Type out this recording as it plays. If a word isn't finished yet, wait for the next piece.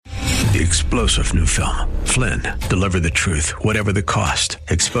the explosive new film, Flynn, deliver the truth, whatever the cost,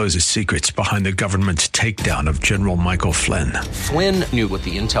 exposes secrets behind the government's takedown of General Michael Flynn. Flynn knew what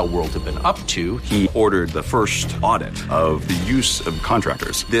the intel world had been up to. He ordered the first audit of the use of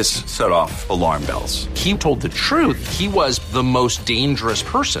contractors. This set off alarm bells. He told the truth. He was the most dangerous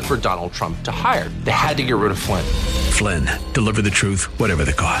person for Donald Trump to hire. They had to get rid of Flynn. Flynn, deliver the truth, whatever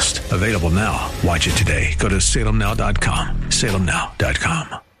the cost. Available now. Watch it today. Go to salemnow.com.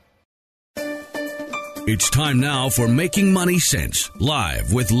 salemnow.com. It's time now for Making Money Sense,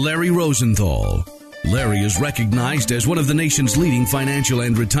 live with Larry Rosenthal. Larry is recognized as one of the nation's leading financial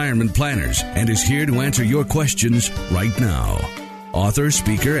and retirement planners and is here to answer your questions right now. Author,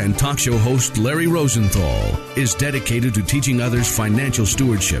 speaker, and talk show host Larry Rosenthal is dedicated to teaching others financial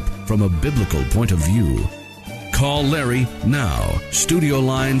stewardship from a biblical point of view. Call Larry now. Studio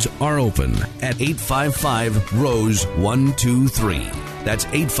lines are open at 855-ROSE-123. That's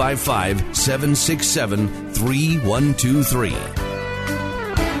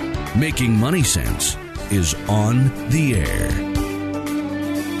 855-767-3123. Making Money Sense is on the air.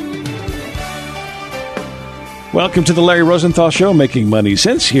 Welcome to the Larry Rosenthal Show, Making Money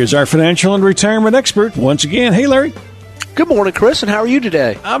Sense. Here's our financial and retirement expert once again. Hey, Larry. Good morning, Chris, and how are you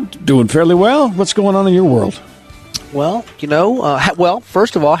today? I'm doing fairly well. What's going on in your world? Well,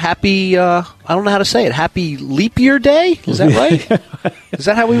 first of all, happy, I don't know how to say it, happy leap year day? Is that right? Is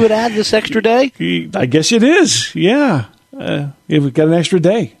that how we would add this extra day? I guess it is, yeah. We've got an extra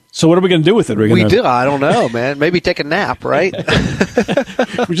day. So what are we going to do with it? We do. I don't know, man. Maybe take a nap, right?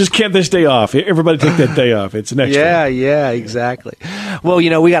 We just can't this day off. Everybody take that day off. It's an extra. Yeah, exactly. Well, we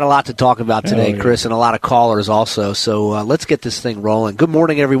got a lot to talk about today, Chris, and a lot of callers also. So let's get this thing rolling. Good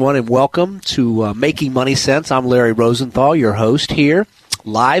morning, everyone, and welcome to Making Money Sense. I'm Larry Rosenthal, your host here.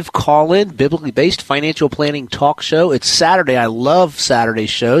 Live call-in, biblically based financial planning talk show. It's Saturday. I love Saturday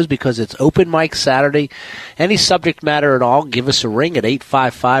shows because it's open mic Saturday. Any subject matter at all, give us a ring at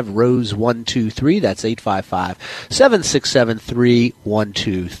 855-ROSE-123. That's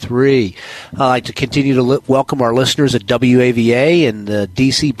 855-767-3123. I'd like to continue to welcome our listeners at WAVA in the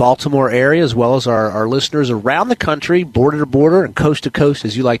D.C., Baltimore area, as well as our listeners around the country, border to border and coast to coast,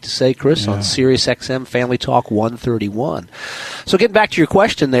 as you like to say, Chris, on Sirius XM Family Talk 131. So getting back to your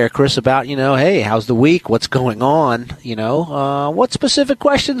question there, Chris, about, hey, how's the week? What's going on? What specific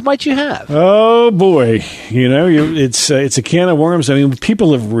questions might you have? Oh, boy. It's a can of worms. I mean,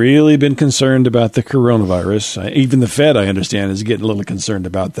 people have really been concerned about the coronavirus. Even the Fed, I understand, is getting a little concerned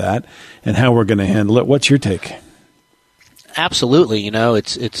about that and how we're going to handle it. What's your take? Absolutely.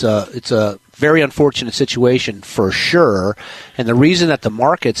 It's a very unfortunate situation for sure. And the reason that the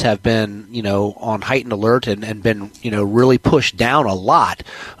markets have been, on heightened alert and been, really pushed down a lot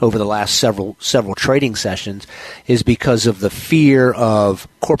over the last several trading sessions is because of the fear of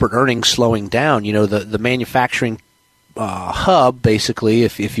corporate earnings slowing down. The manufacturing hub, basically,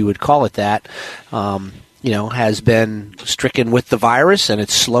 if you would call it that, has been stricken with the virus, and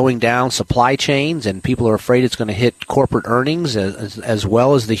it's slowing down supply chains, and people are afraid it's going to hit corporate earnings as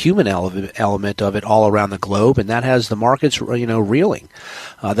well as the human element of it all around the globe, and that has the markets, reeling.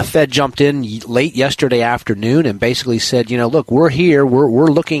 The Fed jumped in late yesterday afternoon and basically said, look, we're here. We're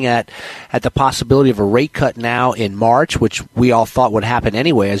looking at the possibility of a rate cut now in March, which we all thought would happen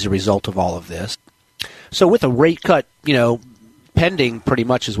anyway as a result of all of this. So with a rate cut, pending pretty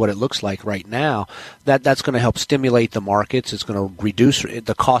much is what it looks like right now, that's going to help stimulate the markets. It's going to reduce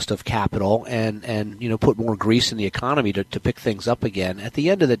the cost of capital and put more grease in the economy to pick things up again. At the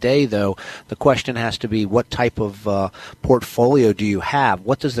end of the day, though, the question has to be, what type of portfolio do you have?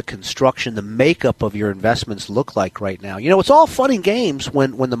 What does the construction, the makeup of your investments look like right now? It's all fun and games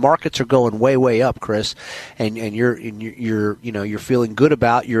when the markets are going way up, Chris, and you're feeling good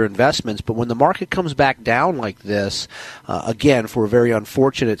about your investments. But when the market comes back down like this, again, for a very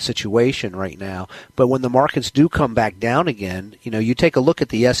unfortunate situation right now. But when the markets do come back down again, you take a look at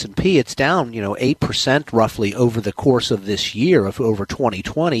the S&P, it's down, 8% roughly over the course of this year, over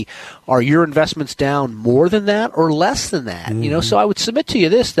 2020. Are your investments down more than that or less than that? Mm-hmm. So I would submit to you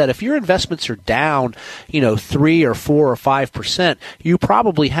this, that if your investments are down, 3 or 4 or 5%, you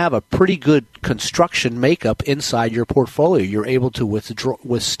probably have a pretty good construction makeup inside your portfolio. You're able to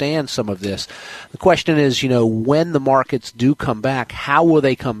withstand some of this. The question is, when the markets do come back, how will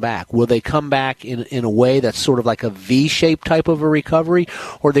they come back? Will they come back in a way that's sort of like a V-shaped type of a recovery,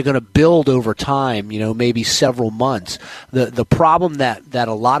 or are they going to build over time, maybe several months? The problem that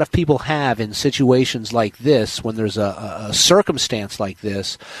a lot of people have in situations like this, when there's a circumstance like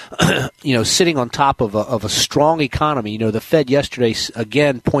this, sitting on top of a strong economy, the Fed yesterday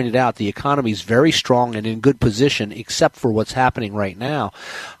again pointed out the economy economy is very strong and in good position, except for what's happening right now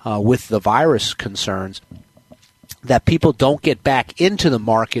with the virus concerns, that people don't get back into the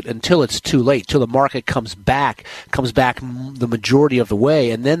market until it's too late, till the market comes back the majority of the way,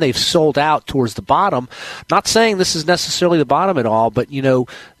 and then they've sold out towards the bottom. Not saying this is necessarily the bottom at all, but,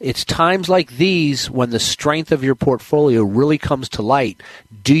 it's times like these when the strength of your portfolio really comes to light.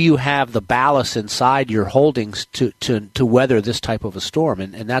 Do you have the ballast inside your holdings to weather this type of a storm?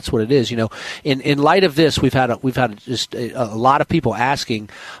 And that's what it is. In light of this, we've had just a lot of people asking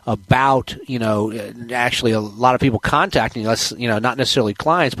about, actually a lot of people contacting us, not necessarily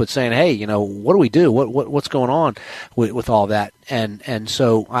clients, but saying, hey, what do we do? What's going on with all that? And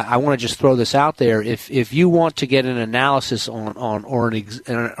so I want to just throw this out there. If you want to get an analysis or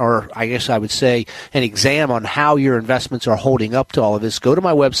I guess I would say an exam on how your investments are holding up to all of this, go to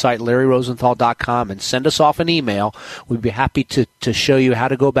my website, LarryRosenthal.com, and send us off an email. We'd be happy to show you how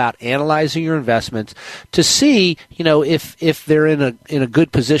to go about analyzing your investments to see, if they're in a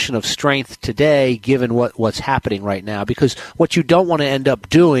good position of strength today, given what's happening right now. Because what you don't want to end up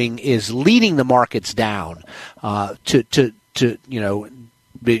doing is leading the markets down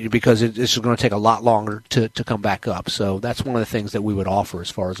because it's going to take a lot longer to come back up. So that's one of the things that we would offer as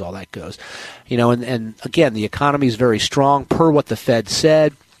far as all that goes. And again, the economy is very strong per what the Fed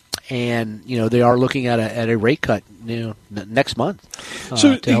said. And, they are looking at a rate cut, next month.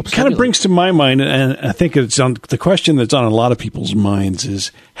 So it kind of brings to my mind, and I think it's on the question that's on a lot of people's minds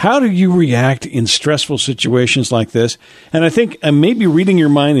is, how do you react in stressful situations like this? And I think I may be reading your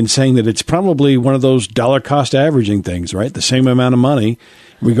mind and saying that it's probably one of those dollar cost averaging things, right? The same amount of money,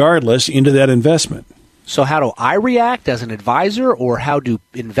 regardless, into that investment. So how do I react as an advisor, or how do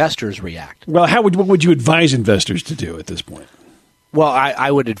investors react? Well, what would you advise investors to do at this point? Well, I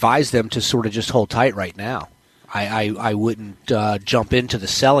would advise them to sort of just hold tight right now. I wouldn't jump into the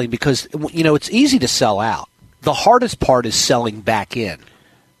selling because, it's easy to sell out. The hardest part is selling back in.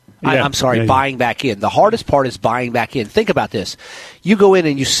 Yeah, buying back in. The hardest part is buying back in. Think about this. You go in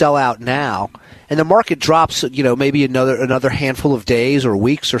and you sell out now, and the market drops, maybe another handful of days or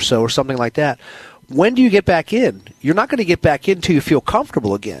weeks or so or something like that. When do you get back in? You're not going to get back in until you feel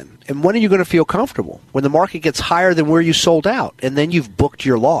comfortable again. And when are you going to feel comfortable? When the market gets higher than where you sold out, and then you've booked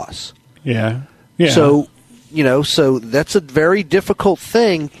your loss. Yeah. So, so that's a very difficult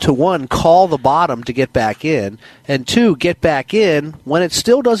thing to, one, call the bottom to get back in, and two, get back in when it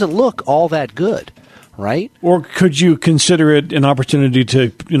still doesn't look all that good, right? Or could you consider it an opportunity to,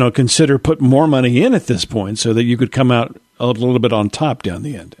 consider put more money in at this point so that you could come out a little bit on top down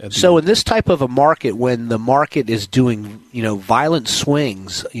the end? So in this type of a market, when the market is doing, violent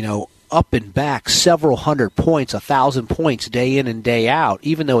swings, up and back several hundred points, 1,000 points day in and day out,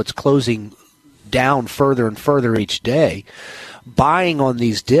 even though it's closing down further and further each day, buying on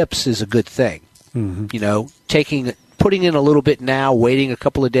these dips is a good thing. Mm-hmm. Putting in a little bit now, waiting a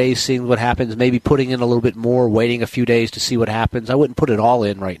couple of days, seeing what happens, maybe putting in a little bit more, waiting a few days to see what happens. I wouldn't put it all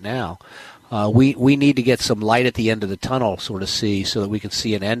in right now. We need to get some light at the end of the tunnel, sort of so that we can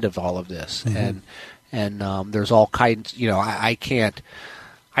see an end of all of this. Mm-hmm. And there's all kinds. I can't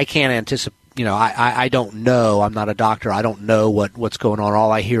anticipate. I don't know. I'm not a doctor. I don't know what's going on.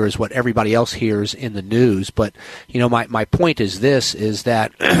 All I hear is what everybody else hears in the news. But my point is this: is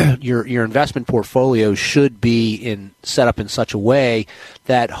that your investment portfolio should be set up in such a way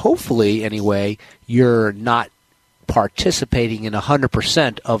that hopefully, anyway, you're not participating in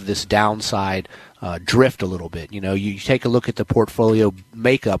 100% of this downside drift a little bit. You take a look at the portfolio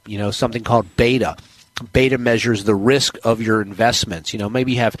makeup, something called beta. Beta measures the risk of your investments.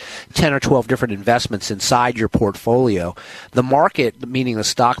 Maybe you have 10 or 12 different investments inside your portfolio. The market, meaning the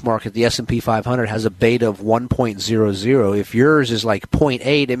stock market, the S&P 500, has a beta of 1.00. If yours is like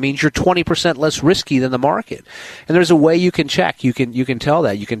 0.8, it means you're 20% less risky than the market. And there's a way you can check. You can tell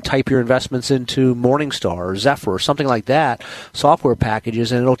that. You can type your investments into Morningstar or Zephyr or something like that, software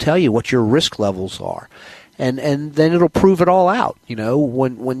packages, and it'll tell you what your risk levels are. And then it'll prove it all out,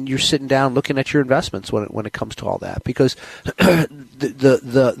 when you're sitting down looking at your investments when it comes to all that. Because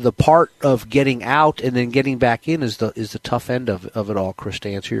the part of getting out and then getting back in is the tough end of it all, Chris, to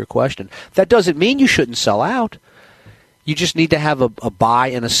answer your question. That doesn't mean you shouldn't sell out. You just need to have a buy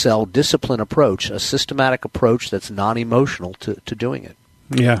and a sell discipline approach, a systematic approach that's non-emotional to doing it.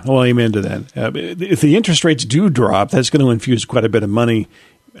 Yeah, well, amen to that. If the interest rates do drop, that's going to infuse quite a bit of money,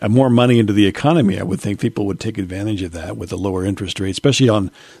 more money into the economy. I would think people would take advantage of that with the lower interest rate, especially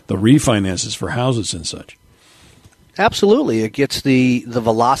on the refinances for houses and such. Absolutely. It gets the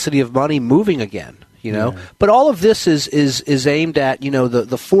velocity of money moving again, Yeah. But all of this is aimed at,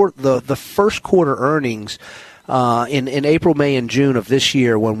 the first quarter earnings in April, May, and June of this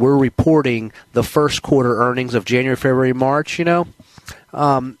year, when we're reporting the first quarter earnings of January, February, March, they're not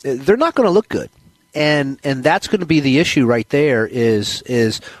going to look good. And that's going to be the issue right there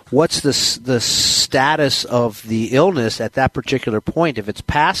is what's the status of the illness at that particular point. If it's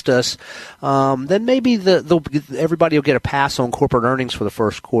past us, then maybe everybody will get a pass on corporate earnings for the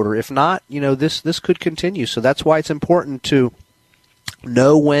first quarter. If not, this could continue. So that's why it's important to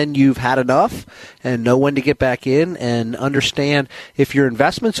know when you've had enough and know when to get back in, and understand if your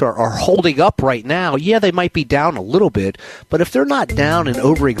investments are holding up right now. Yeah, they might be down a little bit, but if they're not down an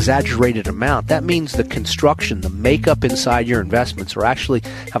over-exaggerated amount, that means the construction, the makeup inside your investments actually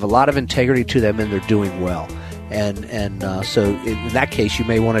have a lot of integrity to them, and they're doing well. And so in that case, you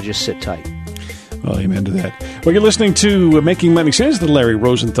may want to just sit tight. Well, amen to that. Well, you're listening to Making Money Sense, the Larry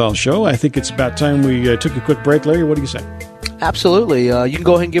Rosenthal Show. I think it's about time we took a quick break. Larry, what do you say? Absolutely. You can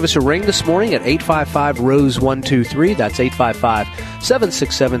go ahead and give us a ring this morning at 855-ROSE-123. That's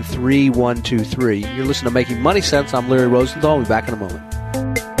 855-767-3123. You're listening to Making Money Sense. I'm Larry Rosenthal. We'll be back in a moment.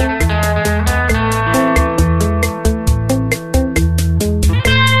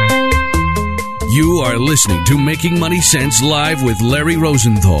 You are listening to Making Money Sense live with Larry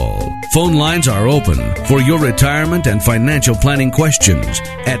Rosenthal. Phone lines are open for your retirement and financial planning questions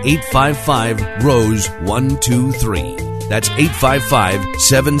at 855-ROSE-123. That's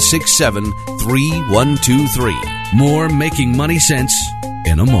 855-767-3123. More Making Money Sense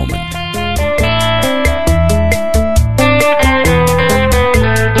in a moment.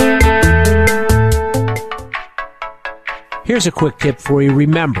 Here's a quick tip for you.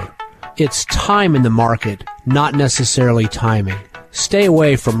 Remember, it's time in the market, not necessarily timing. Stay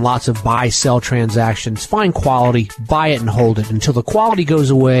away from lots of buy-sell transactions. Find quality, buy it and hold it until the quality goes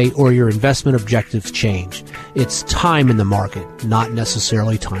away or your investment objectives change. It's time in the market, not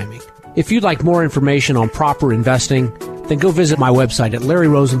necessarily timing. If you'd like more information on proper investing, then go visit my website at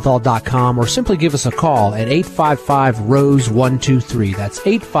larryrosenthal.com or simply give us a call at 855-ROSE-123. That's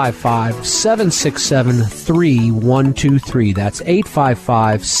 855-767-3123. That's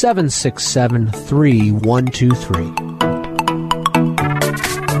 855-767-3123.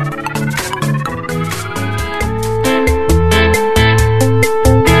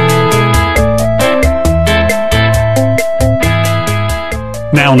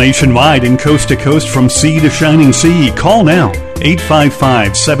 Now nationwide and coast to coast from sea to shining sea. Call now,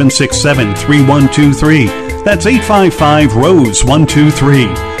 855-767-3123. That's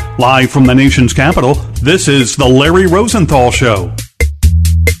 855-ROSE-123. Live from the nation's capital, this is The Larry Rosenthal Show.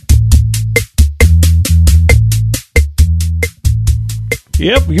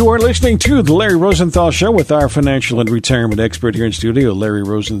 Yep, you are listening to The Larry Rosenthal Show with our financial and retirement expert here in studio, Larry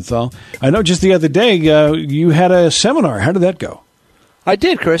Rosenthal. I know just the other day you had a seminar. How did that go? I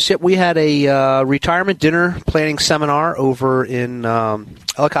did, Chris. Yep, we had a retirement dinner planning seminar over in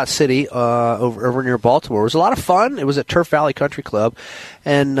Ellicott City, over near Baltimore. It was a lot of fun. It was at Turf Valley Country Club,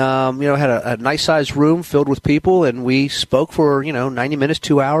 and had a nice sized room filled with people, and we spoke for 90 minutes,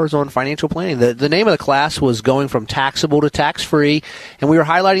 2 hours on financial planning. The name of the class was Going from Taxable to Tax Free, and we were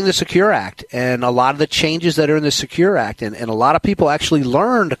highlighting the Secure Act and a lot of the changes that are in the Secure Act, and a lot of people actually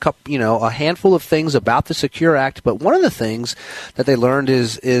learned a handful of things about the Secure Act. But one of the things that they learned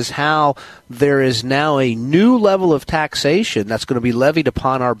is how there is now a new level of taxation that's going to be levied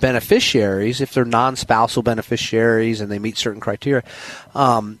upon our beneficiaries if they're non-spousal beneficiaries and they meet certain criteria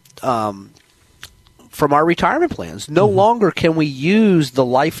from our retirement plans. No longer can we use the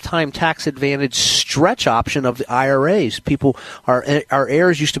lifetime tax advantage stretch option of the IRAs. Our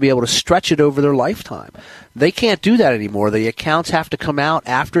heirs used to be able to stretch it over their lifetime. They can't do that anymore. The accounts have to come out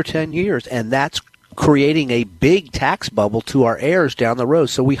after 10 years, and that's creating a big tax bubble to our heirs down the road.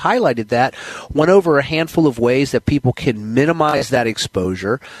 So we highlighted that, went over a handful of ways that people can minimize that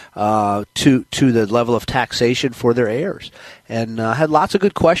exposure to the level of taxation for their heirs. And had lots of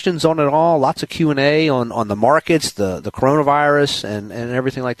good questions on it all, lots of Q&A on the markets, the coronavirus, and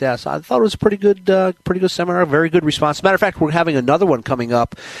everything like that. So I thought it was a pretty good seminar, very good response. As a matter of fact, we're having another one coming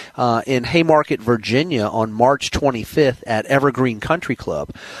up in Haymarket, Virginia on March 25th at Evergreen Country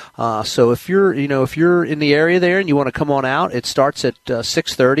Club. So if you're in the area there and you want to come on out, it starts at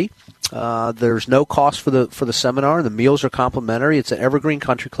 6:30. There's no cost for the seminar. The meals are complimentary. It's at Evergreen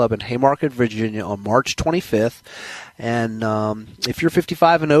Country Club in Haymarket, Virginia on March 25th. And if you're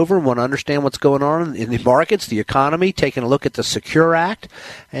 55 and over and want to understand what's going on in the markets, the economy, taking a look at the Secure Act.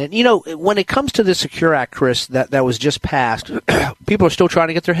 And, when it comes to the Secure Act, Chris, that was just passed, people are still trying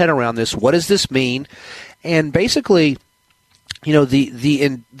to get their head around this. What does this mean? And basically,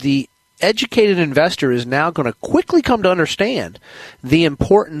 the educated investor is now going to quickly come to understand the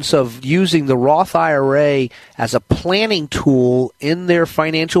importance of using the Roth IRA as a planning tool in their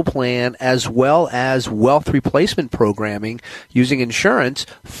financial plan, as well as wealth replacement programming using insurance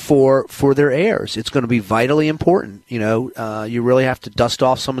for their heirs. It's going to be vitally important. You really have to dust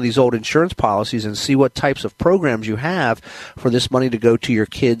off some of these old insurance policies and see what types of programs you have for this money to go to your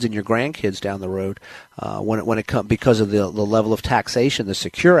kids and your grandkids down the road. When it comes, because of the level of taxation, the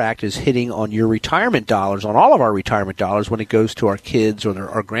Secure Act is hitting on your retirement dollars, on all of our retirement dollars, when it goes to our kids or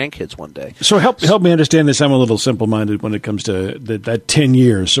our grandkids one day. So help me understand this. I'm a little simple-minded when it comes to that 10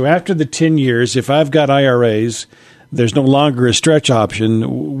 years. So after the 10 years, if I've got IRAs, there's no longer a stretch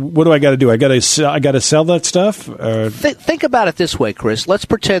option. What do I got to do? I got to sell that stuff. Think about it this way, Chris. Let's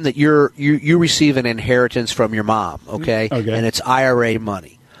pretend that you receive an inheritance from your mom, okay? And it's IRA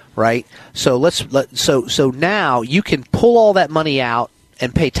money. Right, so so now you can pull all that money out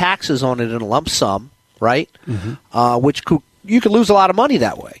and pay taxes on it in a lump sum, right? Which you could lose a lot of money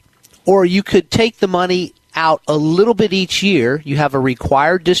that way, or you could take the money out a little bit each year. You have a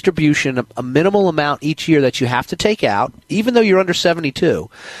required distribution, a minimal amount each year that you have to take out, even though you're under 72.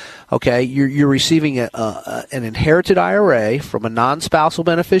 Okay, you're receiving an inherited IRA from a non-spousal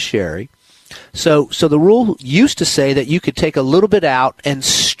beneficiary. So the rule used to say that you could take a little bit out and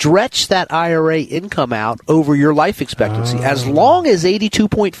stretch that IRA income out over your life expectancy as long as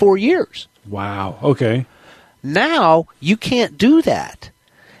 82.4 years. Wow. Okay. Now you can't do that.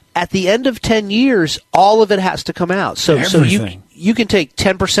 At the end of 10 years, all of it has to come out. So you can take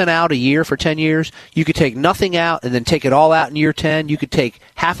 10% out a year for 10 years. You could take nothing out and then take it all out in year 10. You could take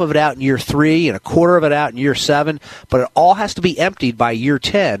half of it out in year 3 and a quarter of it out in year 7. But it all has to be emptied by year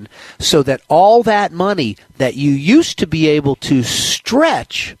 10 so that all that money that you used to be able to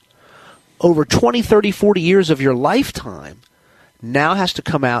stretch over 20, 30, 40 years of your lifetime now has to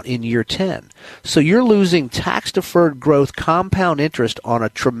come out in year 10. So you're losing tax-deferred growth compound interest on a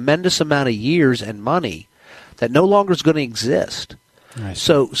tremendous amount of years and money that no longer is going to exist. Nice.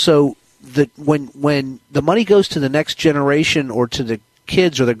 So when the money goes to the next generation or to the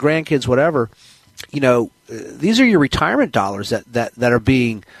kids or the grandkids, whatever, these are your retirement dollars that are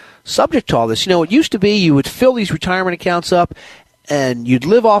being subject to all this. It used to be you would fill these retirement accounts up and you'd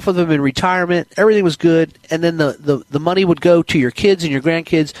live off of them in retirement. Everything was good. And then the money would go to your kids and your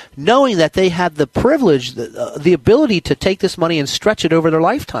grandkids, knowing that they had the privilege, the ability to take this money and stretch it over their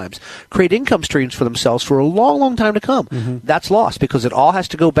lifetimes, create income streams for themselves for a long, long time to come. That's lost because it all has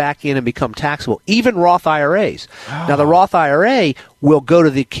to go back in and become taxable, even Roth IRAs. Now, the Roth IRA will go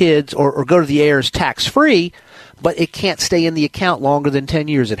to the kids or go to the heirs tax-free, but it can't stay in the account longer than 10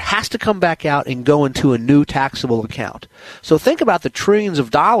 years. It has to come back out and go into a new taxable account. So think about the trillions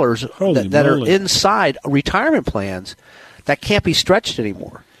of dollars that are inside retirement plans that can't be stretched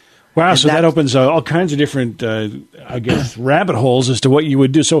anymore. Wow, and so that opens all kinds of different, rabbit holes as to what you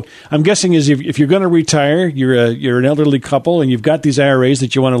would do. So I'm guessing if you're going to retire, you're an elderly couple, and you've got these IRAs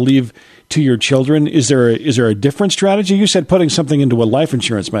that you want to leave to your children. Is there a different strategy? You said putting something into a life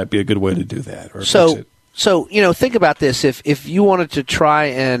insurance might be a good way to do that. Or So, think about this. If you wanted to try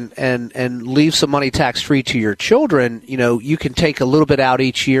and leave some money tax-free to your children, you can take a little bit out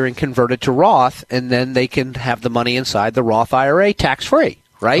each year and convert it to Roth, and then they can have the money inside the Roth IRA tax-free,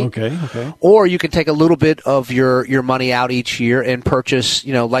 right? Okay. Or you can take a little bit of your money out each year and purchase,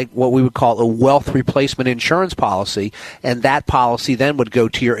 like what we would call a wealth replacement insurance policy, and that policy then would go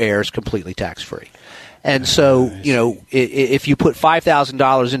to your heirs completely tax-free. And so, if you put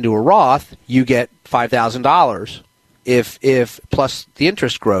 $5,000 into a Roth, you get $5,000 if plus the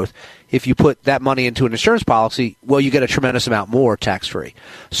interest growth. If you put that money into an insurance policy, well, you get a tremendous amount more tax-free.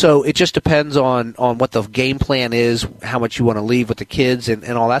 So it just depends on what the game plan is, how much you want to leave with the kids and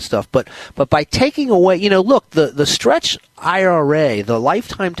all that stuff. But by taking away, look, the stretch IRA, the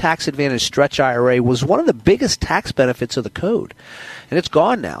lifetime tax advantage stretch IRA was one of the biggest tax benefits of the code. And it's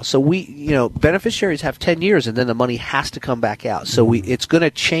gone now. So beneficiaries have 10 years and then the money has to come back out. So it's going to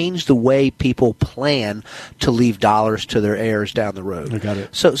change the way people plan to leave dollars to their heirs down the road. I got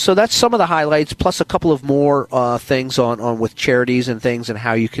it. So that's some of the highlights, plus a couple of more things on with charities and things and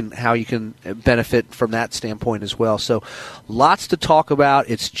how you can benefit from that standpoint as well. So lots to talk about.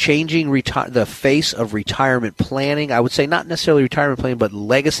 It's changing the face of retirement planning. I would say not necessarily retirement planning, but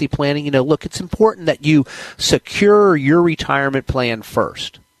legacy planning. Look, it's important that you secure your retirement plan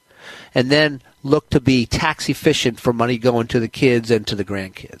first, and then look to be tax efficient for money going to the kids and to the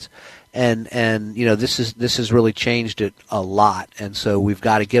grandkids. And you know, this has really changed it a lot. And so we've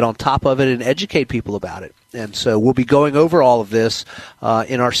got to get on top of it and educate people about it. And so we'll be going over all of this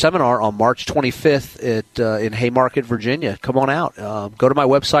in our seminar on March 25th in Haymarket, Virginia. Come on out. Go to my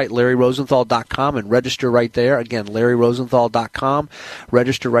website, LarryRosenthal.com, and register right there. Again, LarryRosenthal.com.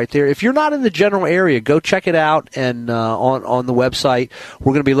 Register right there. If you're not in the general area, go check it out. And on the website,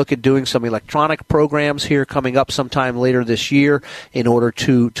 we're going to be looking at doing some electronic programs here coming up sometime later this year in order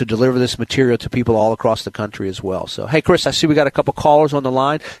to deliver this material to people all across the country as well. So, hey, Chris, I see we got a couple callers on the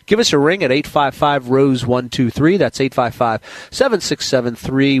line. Give us a ring at 855-ROSE-123. That's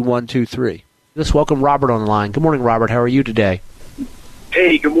 855-767-3123. Let's welcome Robert on the line. Good morning, Robert. How are you today?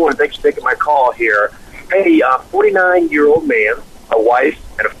 Hey, good morning. Thanks for taking my call here. Hey, 49-year-old man, a wife,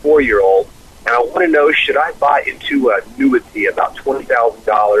 and a 4-year-old, and I want to know, should I buy into an annuity about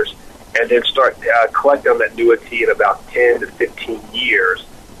 $20,000 and then start collecting on that annuity in about 10 to 15 years?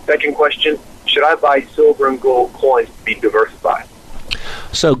 Second question, should I buy silver and gold coins to be diversified?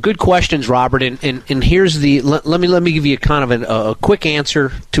 So good questions, Robert. And here's the let me give you kind of a quick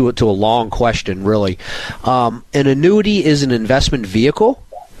answer to a long question. Really, an annuity is an investment vehicle,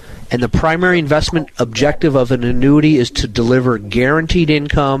 and the primary investment objective of an annuity is to deliver guaranteed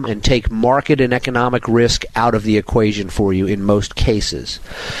income and take market and economic risk out of the equation for you in most cases.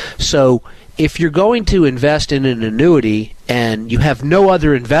 So if you're going to invest in an annuity and you have no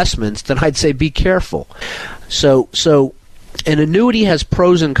other investments, then I'd say be careful. So an annuity has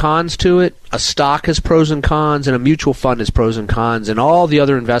pros and cons to it. A stock has pros and cons, and a mutual fund has pros and cons, and all the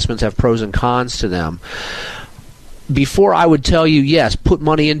other investments have pros and cons to them. Before I would tell you, yes, put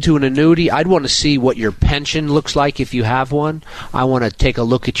money into an annuity, I'd want to see what your pension looks like if you have one. I want to take a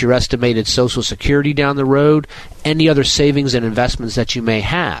look at your estimated Social Security down the road, any other savings and investments that you may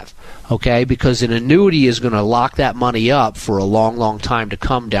have. Okay, because an annuity is going to lock that money up for a long, long time to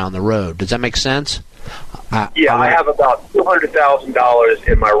come down the road. Does that make sense? I have about $200,000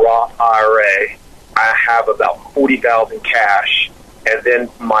 in my Roth IRA. I have about $40,000 cash, and then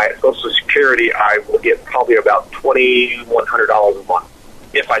my Social Security, I will get probably about $2,100 a month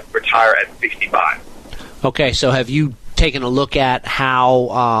if I retire at 65. Okay, so have you taken a look at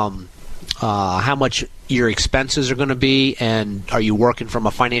how much your expenses are going to be, and are you working from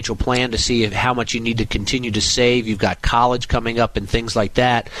a financial plan to see how much you need to continue to save? You've got college coming up and things like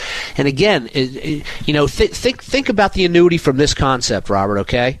that. And again, think about the annuity from this concept, Robert,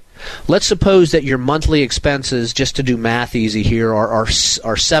 okay? Let's suppose that your monthly expenses, just to do math easy here, are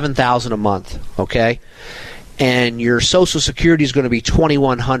 $7,000 a month, okay? And your Social Security is going to be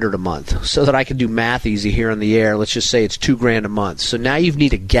 $2,100 a month. So that I can do math easy here in the air, let's just say it's $2,000 a month. So now you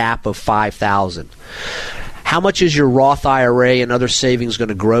need a gap of $5,000. How much is your Roth IRA and other savings going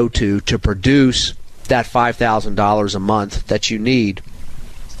to grow to produce that $5,000 a month that you need?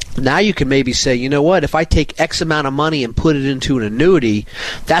 Now you can maybe say, you know what, if I take X amount of money and put it into an annuity,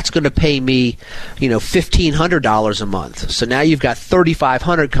 that's going to pay me, $1,500 a month. So now you've got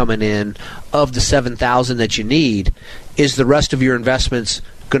 $3,500 coming in of the $7,000 that you need. Is the rest of your investments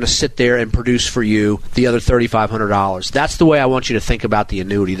going to sit there and produce for you the other $3,500? That's the way I want you to think about the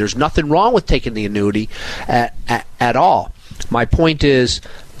annuity. There's nothing wrong with taking the annuity at all. My point is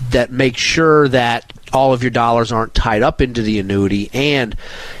that make sure that all of your dollars aren't tied up into the annuity. And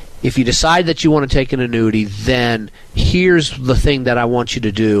if you decide that you want to take an annuity, then here's the thing that I want you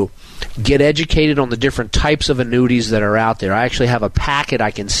to do. Get educated on the different types of annuities that are out there. I actually have a packet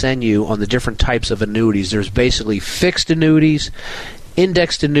I can send you on the different types of annuities. There's basically fixed annuities,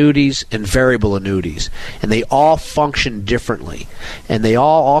 indexed annuities, and variable annuities, and they all function differently, and they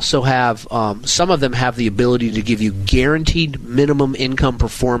all also have some of them have the ability to give you guaranteed minimum income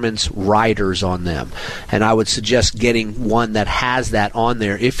performance riders on them, and I would suggest getting one that has that on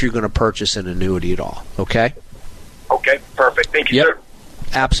there if you're going to purchase an annuity at all. Okay, perfect. Thank you, sir.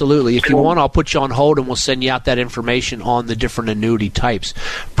 Absolutely. If you want, I'll put you on hold and we'll send you out that information on the different annuity types.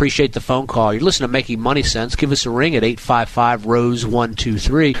 Appreciate the phone call. You're listening to Making Money Sense. Give us a ring at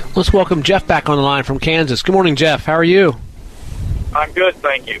 855-ROSE-123. Let's welcome Jeff back on the line from Kansas. Good morning, Jeff. How are you? I'm good,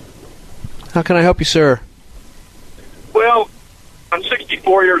 thank you. How can I help you, sir? Well, I'm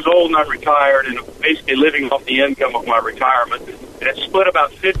 64 years old and I'm retired, and I'm basically living off the income of my retirement. And it's split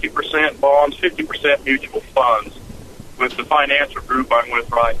about 50% bonds, 50% mutual funds with the financial group I'm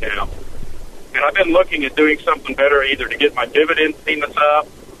with right now. And I've been looking at doing something better, either to get my dividend payments up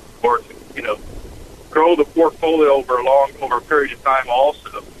or to, grow the portfolio over a period of time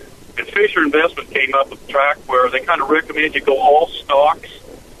also. And Fisher Investment came up with a track where they kind of recommend you go all stocks.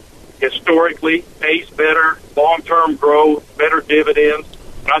 Historically, pays better, long-term growth, better dividends.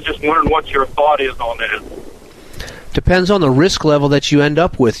 And I'm just wondering what your thought is on that. Depends on the risk level that you end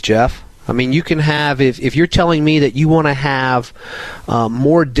up with, Jeff. I mean, you can have, if you're telling me that you want to have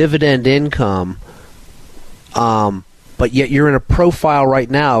more dividend income, but yet you're in a profile right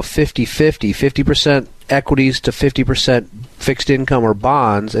now of 50-50, 50% equities to 50% fixed income or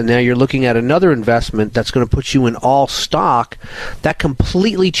bonds, and now you're looking at another investment that's going to put you in all stock, that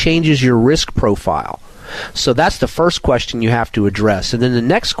completely changes your risk profile. So that's the first question you have to address. And then the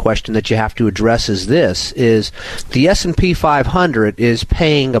next question that you have to address is this, is the S&P 500 is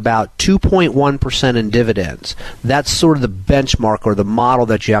paying about 2.1% in dividends. That's sort of the benchmark or the model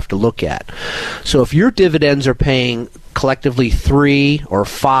that you have to look at. So if your dividends are paying collectively 3 or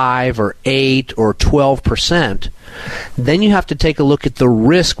 5 or 8 or 12%, then you have to take a look at the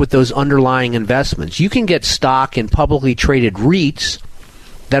risk with those underlying investments. You can get stock in publicly traded REITs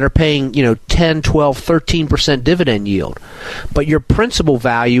that are paying, 10, 12, 13% dividend yield. But your principal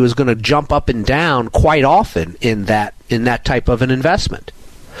value is going to jump up and down quite often in that type of an investment.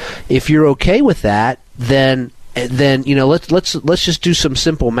 If you're okay with that, then let's just do some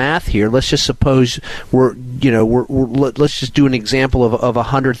simple math here. Let's just suppose let's just do an example of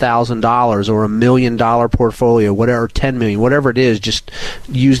 $100,000 or $1 million portfolio, whatever, 10 million, whatever it is. Just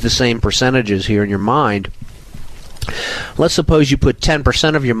use the same percentages here in your mind. Let's suppose you put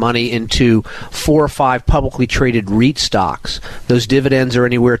 10% of your money into 4 or 5 publicly traded REIT stocks. Those dividends are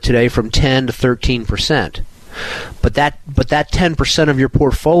anywhere today from 10 to 13%. But that 10% of your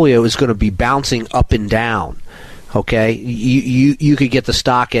portfolio is going to be bouncing up and down. Okay, you could get the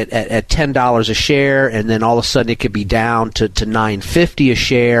stock at $10 a share, and then all of a sudden it could be down to $9.50 a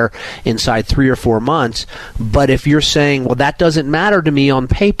share inside 3 or 4 months. But if you're saying, well, that doesn't matter to me on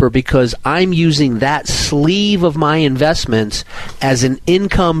paper because I'm using that sleeve of my investments as an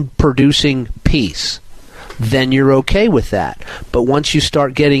income-producing piece, then you're okay with that. But once you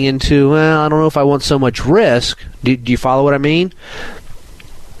start getting into, well, I don't know if I want so much risk, do you follow what I mean?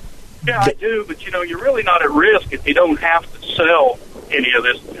 Yeah, I do, but you're really not at risk if you don't have to sell any of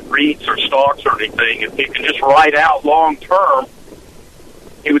this REITs or stocks or anything. If you can just ride out long term,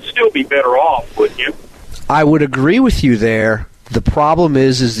 you would still be better off, wouldn't you? I would agree with you there. The problem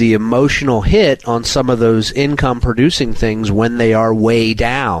is the emotional hit on some of those income-producing things when they are way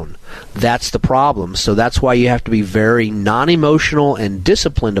down. That's the problem. So that's why you have to be very non-emotional and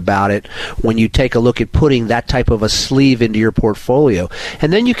disciplined about it when you take a look at putting that type of a sleeve into your portfolio.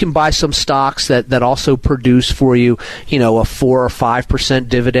 And then you can buy some stocks that also produce for you, a 4 or 5%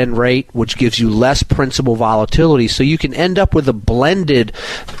 dividend rate, which gives you less principal volatility. So you can end up with a blended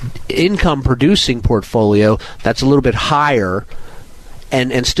income-producing portfolio that's a little bit higher,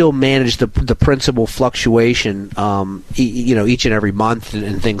 and still manage the principal fluctuation, each and every month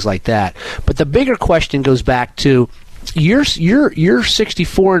and things like that. But the bigger question goes back to you're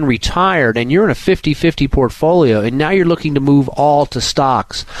 64 and retired, and you're in a 50-50 portfolio, and now you're looking to move all to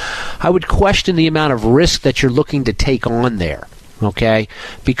stocks. I would question the amount of risk that you're looking to take on there. Okay,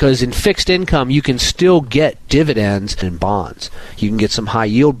 because in fixed income you can still get dividends in bonds. You can get some high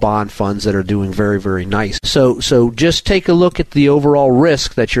yield bond funds that are doing very, very nice. So just take a look at the overall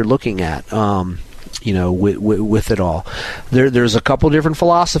risk that you're looking at. With it all, there's a couple different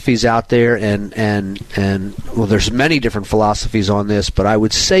philosophies out there, and there's many different philosophies on this. But I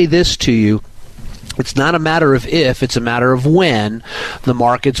would say this to you. It's not a matter of if, it's a matter of when the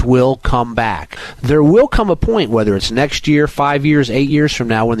markets will come back. There will come a point, whether it's next year, 5 years, 8 years from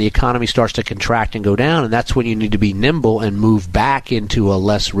now, when the economy starts to contract and go down, and that's when you need to be nimble and move back into a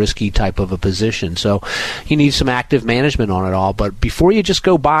less risky type of a position. So you need some active management on it all. But before you just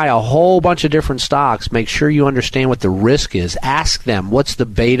go buy a whole bunch of different stocks, make sure you understand what the risk is. Ask them, what's the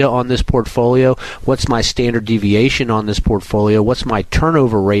beta on this portfolio? What's my standard deviation on this portfolio? What's my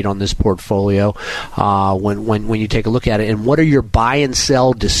turnover rate on this portfolio? When you take a look at it, and what are your buy and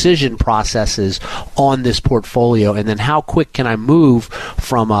sell decision processes on this portfolio, and then how quick can I move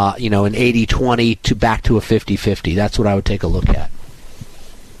from an 80-20 to back to a 50-50? That's what I would take a look at.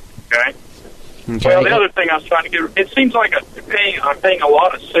 Okay. Well, the other thing I was trying to get, it seems like I'm paying a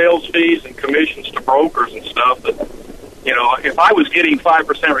lot of sales fees and commissions to brokers and stuff that, if I was getting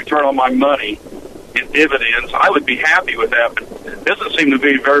 5% return on my money in dividends, I would be happy with that, but it doesn't seem to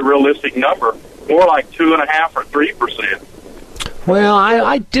be a very realistic number. More like 2.5% or 3%. Well,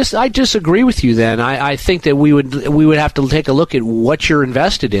 I disagree with you. Then I think that we would have to take a look at what you're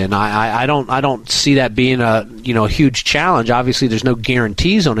invested in. I don't see that being a huge challenge. Obviously, there's no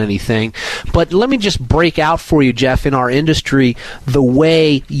guarantees on anything. But let me just break out for you, Jeff, in our industry, the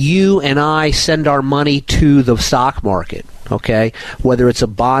way you and I send our money to the stock market. okay? Whether it's a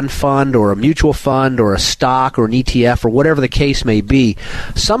bond fund or a mutual fund or a stock or an ETF or whatever the case may be,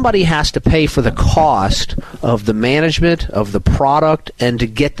 somebody has to pay for the cost of the management of the product and to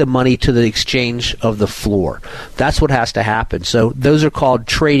get the money to the exchange of the floor. That's what has to happen. So those are called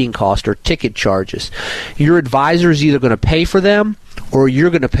trading costs or ticket charges. Your advisor is either going to pay for them or you're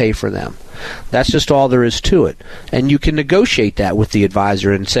going to pay for them. That's just all there is to it. And you can negotiate that with the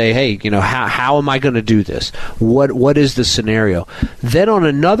advisor and say, hey, how am I going to do this? What is the scenario? Then on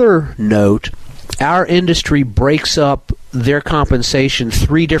another note, our industry breaks up their compensation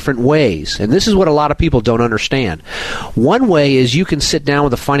 3 different ways. And this is what a lot of people don't understand. One way is you can sit down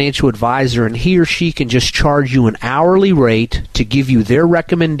with a financial advisor and he or she can just charge you an hourly rate to give you their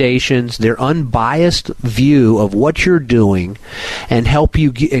recommendations, their unbiased view of what you're doing, and help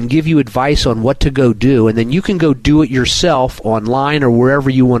you and give you advice on what to go do. And then you can go do it yourself online or wherever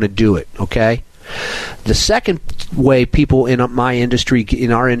you want to do it, okay? The second way people in our industry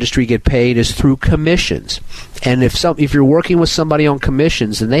get paid is through commissions. And if you're working with somebody on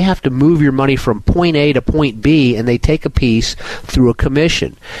commissions, then they have to move your money from point A to point B, and they take a piece through a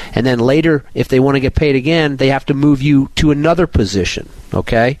commission. And then later, if they want to get paid again, they have to move you to another position.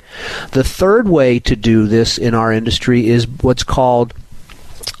 Okay? The third way to do this in our industry is what's called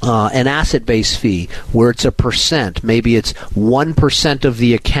an asset-based fee, where it's a percent. Maybe it's 1% of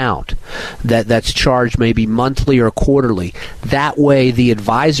the account that's charged maybe monthly or quarterly. That way the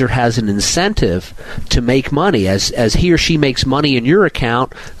advisor has an incentive to make money. As he or she makes money in your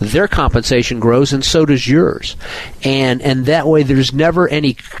account, their compensation grows and so does yours. And that way there's never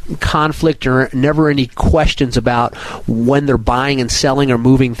any conflict or never any questions about when they're buying and selling or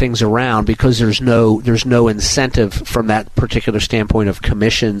moving things around, because there's no incentive from that particular standpoint of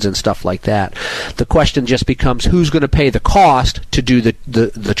commissions and stuff like that. The question just becomes who's going to pay the cost to do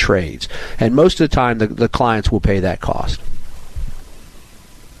the trades. And most of the time the clients will pay that cost.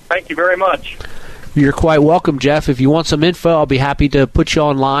 Thank you very much. You're quite welcome, Jeff. If you want some info, I'll be happy to put you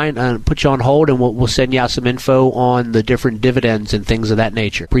online and put you on hold, and we'll send you out some info on the different dividends and things of that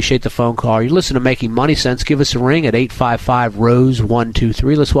nature. Appreciate the phone call. You listen to Making Money Sense. Give us a ring at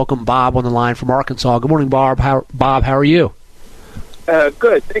 855-ROSE-123. Let's welcome Bob on the line from Arkansas. Good morning, Bob. How are you?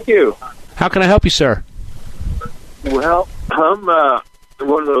 Good, thank you. How can I help you, sir? Well, I'm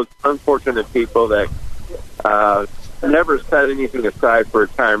one of those unfortunate people that never set anything aside for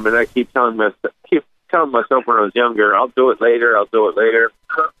retirement. I keep telling myself when I was younger, I'll do it later.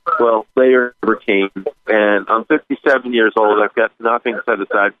 Well, later never came, and I'm 57 years old. I've got nothing set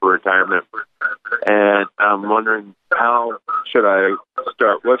aside for retirement, and I'm wondering how should I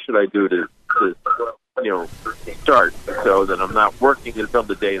start? What should I do to start so that I'm not working until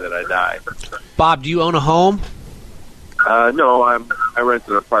the day that I die? Bob, do you own a home? No, I rent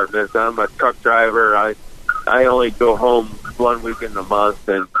an apartment. I'm a truck driver. I only go home 1 weekend a month,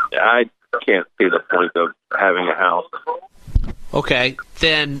 and I can't see the point of having a house. Okay,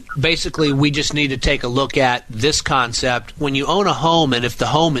 then basically we just need to take a look at this concept. When you own a home, and if the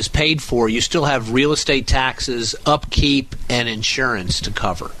home is paid for, you still have real estate taxes, upkeep, and insurance to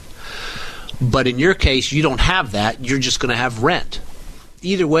cover. But in your case, you don't have that. You're just going to have rent.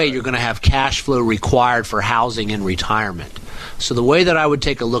 Either way, you're going to have cash flow required for housing in retirement. So the way that I would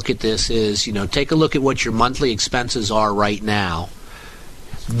take a look at this is, take a look at what your monthly expenses are right now.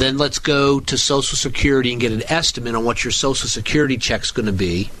 Then let's go to Social Security and get an estimate on what your Social Security check's going to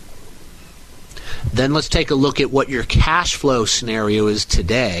be. Then let's take a look at what your cash flow scenario is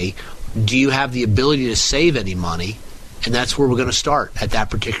today. Do you have the ability to save any money? And that's where we're going to start at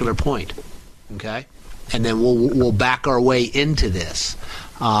that particular point. Okay? And then we'll back our way into this.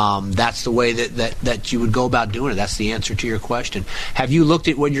 That's the way that you would go about doing it. That's the answer to your question. Have you looked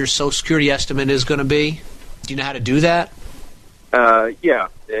at what your Social Security estimate is going to be? Do you know how to do that? Yeah,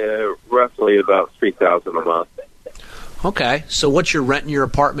 roughly about $3,000 a month. Okay, so what's your rent in your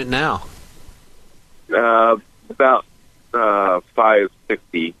apartment now? About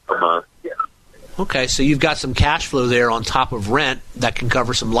 $560 a month. Okay, so you've got some cash flow there on top of rent that can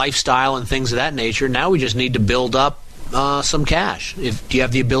cover some lifestyle and things of that nature. Now we just need to build up some cash. Do you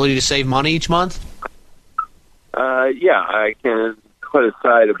have the ability to save money each month? Yeah, I can put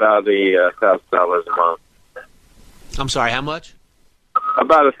aside about $1,000 a month. I'm sorry, how much?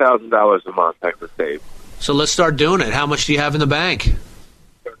 About $1,000 a month I can save. So let's start doing it. How much do you have in the bank?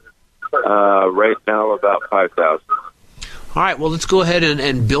 Right now, about $5,000. All right, well, let's go ahead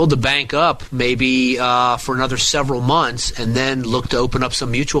and build the bank up maybe for another several months, and then look to open up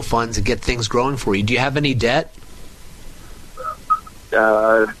some mutual funds and get things growing for you. Do you have any debt?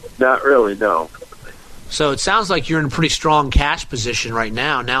 Not really, no. So it sounds like you're in a pretty strong cash position right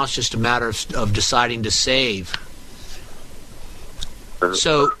now. Now it's just a matter of deciding to save.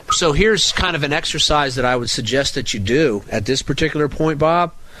 So here's kind of an exercise that I would suggest that you do at this particular point,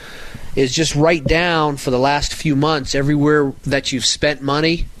 Bob, is just write down for the last few months everywhere that you've spent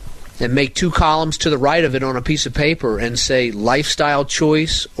money and make 2 columns to the right of it on a piece of paper and say lifestyle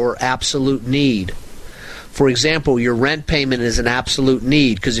choice or absolute need. For example, your rent payment is an absolute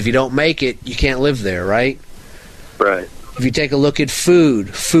need because if you don't make it, you can't live there, right? Right. If you take a look at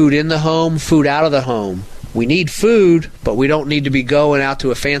food in the home, food out of the home. We need food, but we don't need to be going out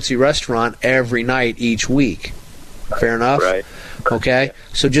to a fancy restaurant every night each week. Fair enough? Right. Okay?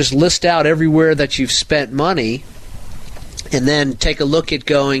 So just list out everywhere that you've spent money and then take a look at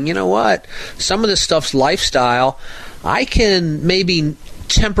going, you know what? Some of this stuff's lifestyle. I can maybe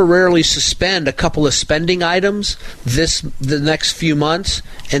temporarily suspend a couple of spending items the next few months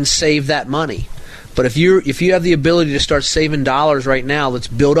and save that money. But if you have the ability to start saving dollars right now, let's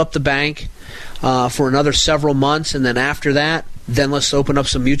build up the bank for another several months, and then after that, then let's open up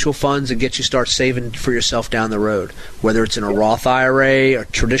some mutual funds and get you start saving for yourself down the road, whether it's in a Roth IRA or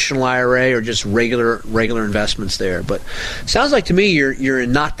traditional IRA or just regular investments there. But sounds like to me you're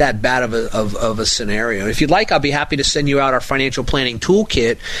in not that bad of a scenario. If you'd like, I'll be happy to send you out our financial planning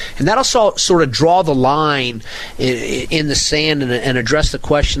toolkit, and that'll sort of draw the line in the sand and address the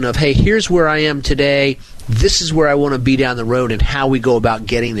question of, hey, here's where I am today. This is where I want to be down the road and how we go about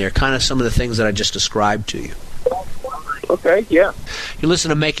getting there, kind of some of the things that I just described to you. Okay, yeah. You listen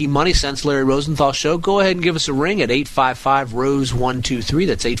to Making Money Sense, Larry Rosenthal Show. Go ahead and give us a ring at 855-ROSE-123.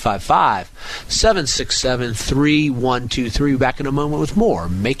 That's 855-767-3123. Back in a moment with more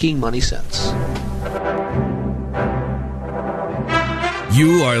Making Money Sense.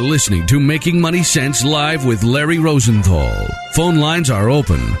 You are listening to Making Money Sense live with Larry Rosenthal. Phone lines are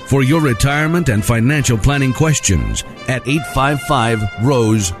open for your retirement and financial planning questions at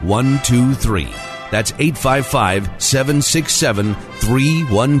 855-ROSE-123. That's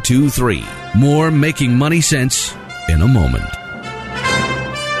 855-767-3123. More Making Money Sense in a moment.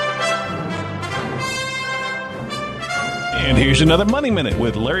 And here's another Money Minute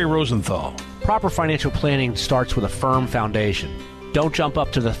with Larry Rosenthal. Proper financial planning starts with a firm foundation. Don't jump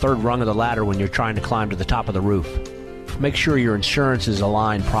up to the third rung of the ladder when you're trying to climb to the top of the roof. Make sure your insurance is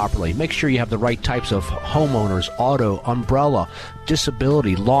aligned properly. Make sure you have the right types of homeowners, auto, umbrella,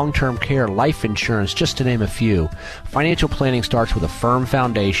 disability, long-term care, life insurance, just to name a few. Financial planning starts with a firm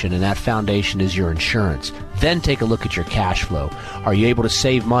foundation, and that foundation is your insurance. Then take a look at your cash flow. Are you able to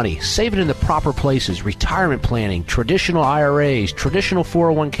save money? Save it in the proper places. Retirement planning, traditional IRAs, traditional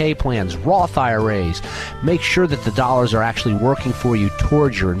 401k plans, Roth IRAs. Make sure that the dollars are actually working for you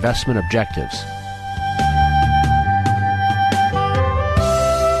towards your investment objectives.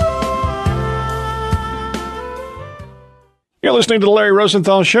 You're listening to the Larry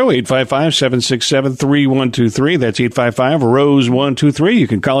Rosenthal Show, 855-767-3123. That's 855-ROSE-123. You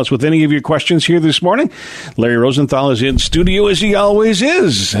can call us with any of your questions here this morning. Larry Rosenthal is in studio, as he always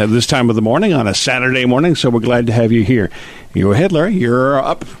is, at this time of the morning on a Saturday morning, so we're glad to have you here. Go ahead, Larry. You're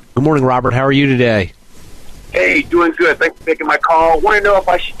up. Good morning, Robert. How are you today? Hey, doing good. Thanks for taking my call. Want to know if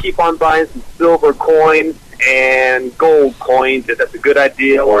I should keep on buying some silver coins and gold coins, if that's a good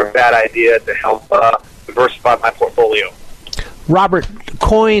idea or a bad idea to help diversify my portfolio. Robert,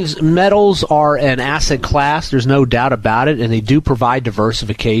 coins, metals are an asset class. There's no doubt about it, and they do provide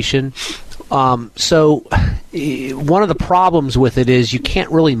diversification. So one of the problems with it is you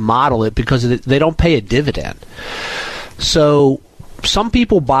can't really model it because they don't pay a dividend. So some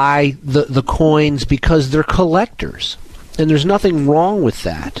people buy the coins because they're collectors, and there's nothing wrong with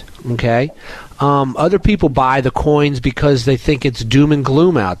that, okay? Other people buy the coins because they think it's doom and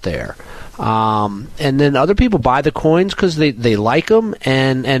gloom out there. And then other people buy the coins because they like them,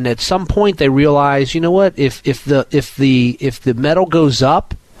 and at some point they realize, you know what? If the metal goes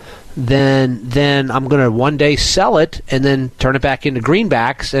up, then I'm going to one day sell it and then turn it back into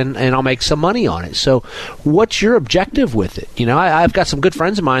greenbacks, and I'll make some money on it. So what's your objective with it? You know, I've got some good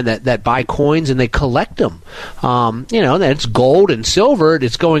friends of mine that buy coins and they collect them. You know, it's gold and silver.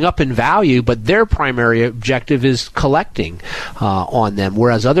 It's going up in value, but their primary objective is collecting on them,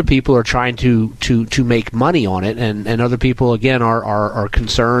 whereas other people are trying to make money on it, and other people, again, are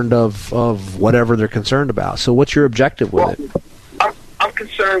concerned of whatever they're concerned about. So what's your objective with it? I'm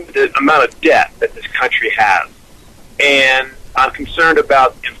concerned with the amount of debt that this country has. And I'm concerned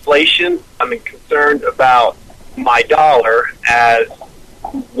about inflation. I'm concerned about my dollar as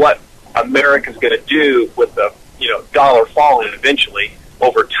what America's going to do with the dollar falling eventually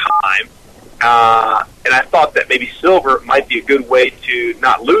over time. And I thought that maybe silver might be a good way to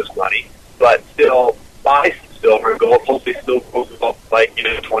not lose money, but still buy some silver and gold. Hopefully silver goes up like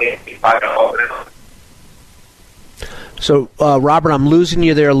 $20, $25 an ounce. So, Robert, I'm losing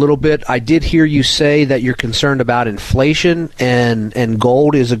you there a little bit. I did hear you say that you're concerned about inflation, and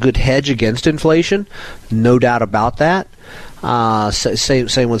gold is a good hedge against inflation. No doubt about that.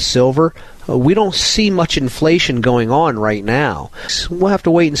 Same with silver. We don't see much inflation going on right now. We'll have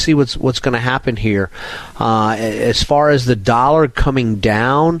to wait and see what's going to happen here. As far as the dollar coming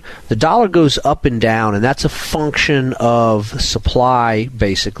down, the dollar goes up and down, and that's a function of supply,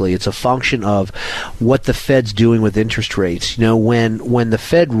 basically. It's a function of what the Fed's doing with interest rates. You know, when the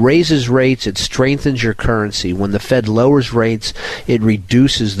Fed raises rates, it strengthens your currency. When the Fed lowers rates, it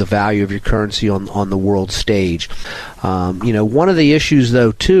reduces the value of your currency on the world stage. One of the issues,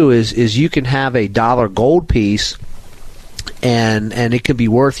 though, too, is you can have a dollar gold piece, and it could be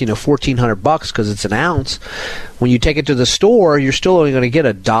worth $1,400 because it's an ounce. When you take it to the store, you're still only going to get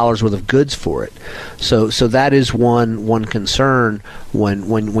 $1 worth of goods for it. So that is one concern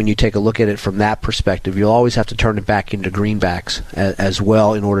when you take a look at it from that perspective. You'll always have to turn it back into greenbacks as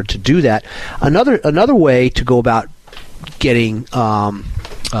well in order to do that. Another way to go about getting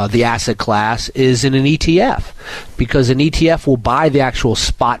the asset class is in an ETF, because an ETF will buy the actual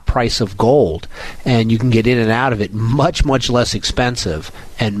spot price of gold, and you can get in and out of it much, much less expensive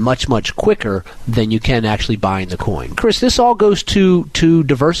and much, much quicker than you can actually buying the coin. Chris, this all goes to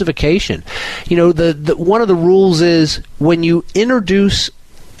diversification. The one of the rules is when you introduce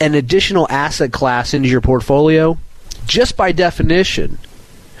an additional asset class into your portfolio, just by definition,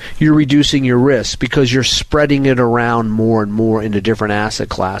 you're reducing your risk because you're spreading it around more and more into different asset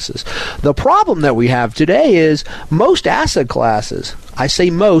classes. The problem that we have today is most asset classes, I say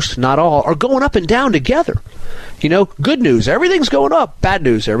most, not all, are going up and down together. Good news, everything's going up. Bad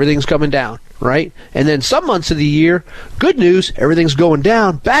news, everything's coming down, right? And then some months of the year, good news, everything's going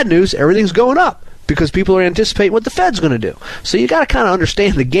down. Bad news, everything's going up, because people are anticipating what the Fed's going to do. So you got to kind of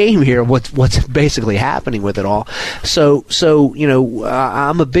understand the game here, what's basically happening with it all. So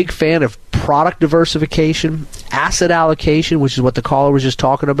I'm a big fan of product diversification, asset allocation, which is what the caller was just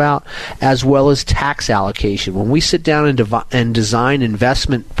talking about, as well as tax allocation. When we sit down and design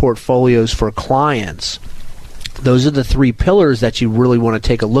investment portfolios for clients, those are the three pillars that you really want to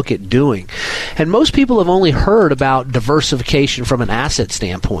take a look at doing. And most people have only heard about diversification from an asset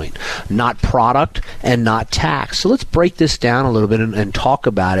standpoint, not product and not tax. So let's break this down a little bit and talk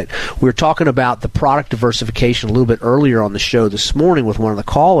about it. We were talking about the product diversification a little bit earlier on the show this morning with one of the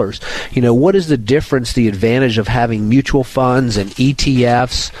callers. What is the difference, the advantage of having mutual funds and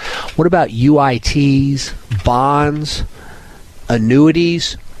ETFs? What about UITs, bonds,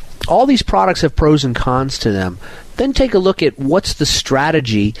 annuities? All these products have pros and cons to them. Then take a look at what's the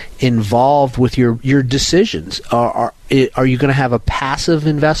strategy involved with your decisions. Are you going to have a passive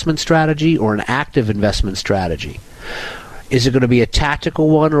investment strategy or an active investment strategy? Is it going to be a tactical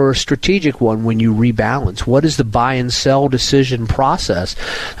one or a strategic one when you rebalance? What is the buy and sell decision process?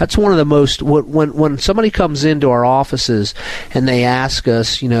 That's one of the most, when somebody comes into our offices and they ask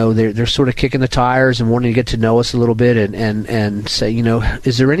us, they're sort of kicking the tires and wanting to get to know us a little bit and say,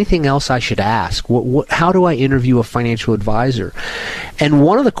 is there anything else I should ask? How do I interview a financial advisor? And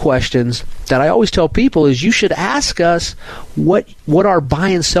one of the questions that I always tell people is you should ask us what our buy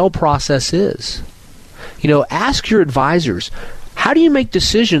and sell process is. Ask your advisors, how do you make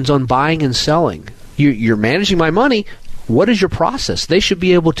decisions on buying and selling? You're managing my money. What is your process? They should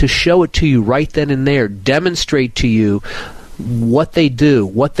be able to show it to you right then and there, demonstrate to you what they do,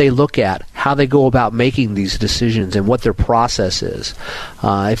 what they look at, how they go about making these decisions, and what their process is.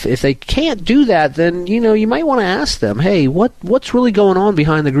 If they can't do that, then you might want to ask them, hey, what's really going on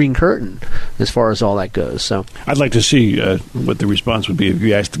behind the green curtain as far as all that goes. So I'd like to see what the response would be if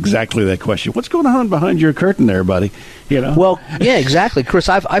you asked exactly that question. What's going on behind your curtain there, buddy? Well, yeah, exactly, Chris.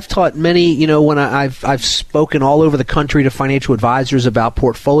 I've taught many. When I've spoken all over the country to financial advisors about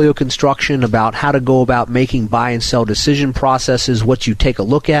portfolio construction, about how to go about making buy and sell decision processes, what you take a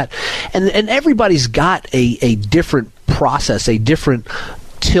look at, and everybody's got a different process, a different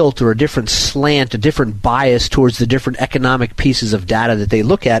tilt or a different slant, a different bias towards the different economic pieces of data that they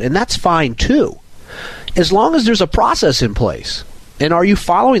look at, and that's fine too, as long as there's a process in place. And are you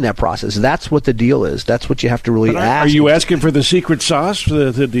following that process? That's what the deal is. That's what you have to really ask. Are you asking for the secret sauce,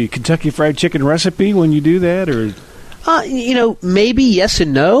 the Kentucky Fried Chicken recipe when you do that, or? Maybe yes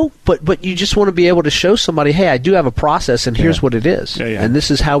and no, but you just want to be able to show somebody, hey, I do have a process, and here's what it is, and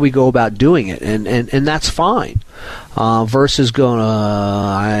this is how we go about doing it, and that's fine. versus going,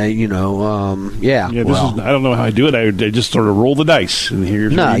 I don't know how I do it. I just sort of roll the dice, and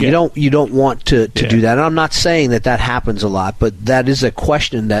here's no, what you don't want to do that. And I'm not saying that happens a lot, but that is a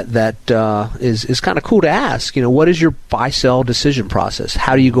question that is kind of cool to ask. What is your buy-sell decision process?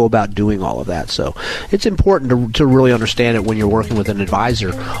 How do you go about doing all of that? So it's important to really understand it when you're working with an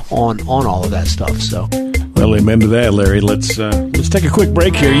advisor on all of that stuff. So. Well, amen to that, Larry. Let's take a quick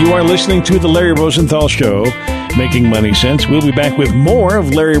break here. You are listening to The Larry Rosenthal Show, Making Money Sense. We'll be back with more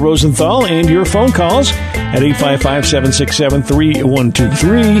of Larry Rosenthal and your phone calls at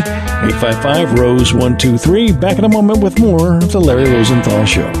 855-767-3123, 855-ROSE-123. Back in a moment with more of The Larry Rosenthal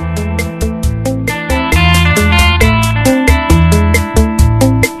Show.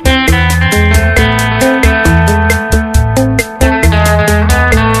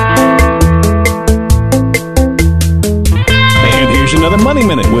 Money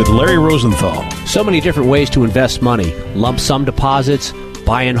Minute with Larry Rosenthal. So many different ways to invest money. Lump sum deposits,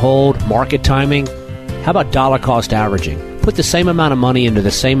 buy and hold, market timing. How about dollar cost averaging? Put the same amount of money into the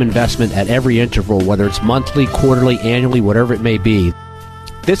same investment at every interval, whether it's monthly, quarterly, annually, whatever it may be.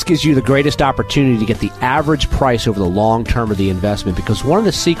 This gives you the greatest opportunity to get the average price over the long term of the investment, because one of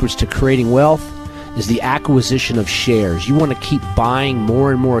the secrets to creating wealth is the acquisition of shares. You want to keep buying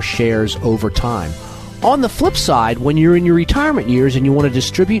more and more shares over time. On the flip side, when you're in your retirement years and you want to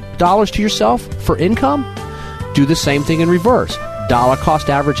distribute dollars to yourself for income, do the same thing in reverse. Dollar cost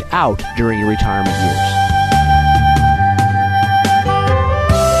average out during your retirement years.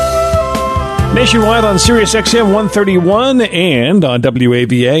 Nationwide on Sirius XM 131 and on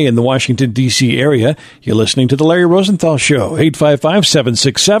WAVA in the Washington, D.C. area, you're listening to The Larry Rosenthal Show,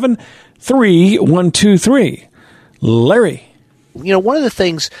 855-767-3123. Larry. One of the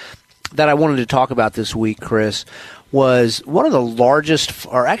things that I wanted to talk about this week, Chris, was one of the largest,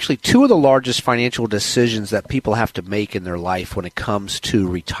 or actually two of the largest financial decisions that people have to make in their life when it comes to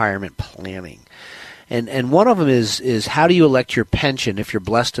retirement planning. And one of them is how do you elect your pension if you're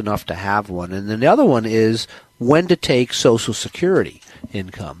blessed enough to have one? And then the other one is when to take Social Security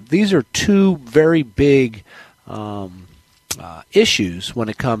income. These are two very big issues when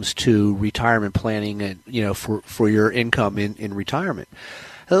it comes to retirement planning and for your income in retirement.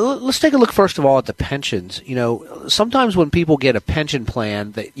 Let's take a look first of all at the pensions. Sometimes when people get a pension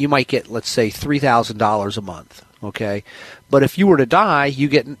plan, that you might get, let's say, $3,000 a month. Okay, but if you were to die,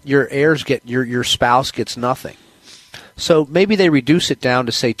 your spouse gets nothing. So maybe they reduce it down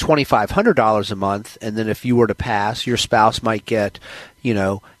to say $2,500 a month, and then if you were to pass, your spouse might get,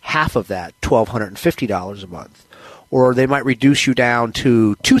 half of that, $1,250 a month. Or they might reduce you down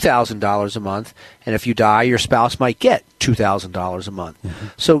to $2,000 a month, and if you die, your spouse might get $2,000 a month. Mm-hmm.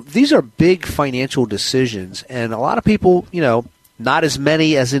 So these are big financial decisions, and a lot of people, not as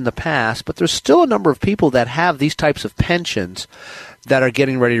many as in the past, but there's still a number of people that have these types of pensions that are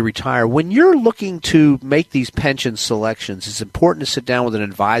getting ready to retire. When you're looking to make these pension selections, it's important to sit down with an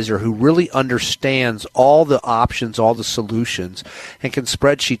advisor who really understands all the options, all the solutions, and can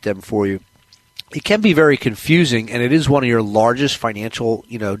spreadsheet them for you. It can be very confusing, and it is one of your largest financial,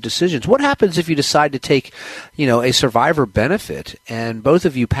 decisions. What happens if you decide to take, a survivor benefit and both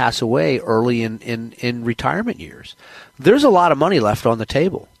of you pass away early in retirement years? There's a lot of money left on the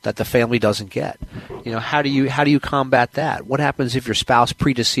table that the family doesn't get. How do you combat that? What happens if your spouse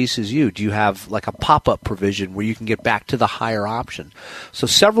predeceases you? Do you have like a pop-up provision where you can get back to the higher option? So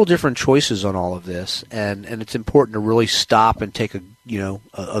several different choices on all of this, and it's important to really stop and take a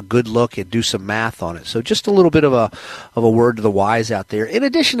good look and do some math on it. So just a little bit of a word to the wise out there. In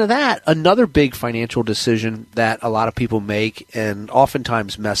addition to that, another big financial decision that a lot of people make and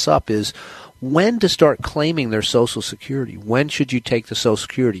oftentimes mess up is when to start claiming their Social Security. When should you take the Social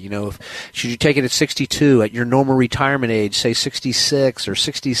Security? Should you take it at 62, at your normal retirement age, say 66 or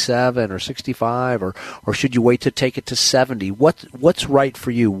 67 or 65, or should you wait to take it to 70? What's right for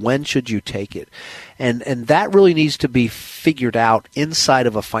you? When should you take it? And that really needs to be figured out inside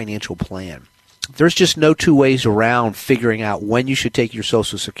of a financial plan. There's just no two ways around figuring out when you should take your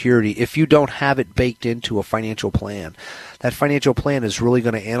Social Security if you don't have it baked into a financial plan. That financial plan is really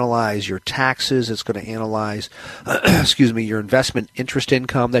going to analyze your taxes. It's going to analyze, your investment interest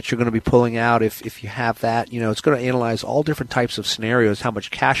income that you're going to be pulling out if you have that. It's going to analyze all different types of scenarios, how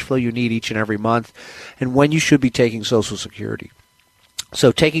much cash flow you need each and every month, and when you should be taking Social Security.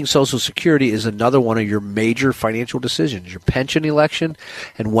 So taking Social Security is another one of your major financial decisions, your pension election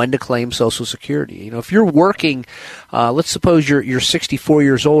and when to claim Social Security. If you're working, let's suppose you're 64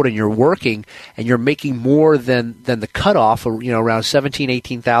 years old and you're working and you're making more than the cutoff, around $17,000,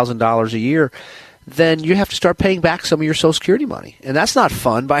 $18,000 a year, then you have to start paying back some of your Social Security money. And that's not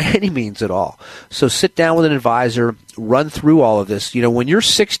fun by any means at all. So sit down with an advisor, run through all of this. When you're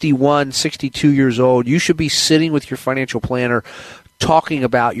 61, 62 years old, you should be sitting with your financial planner talking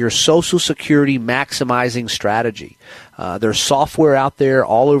about your Social Security maximizing strategy. There's software out there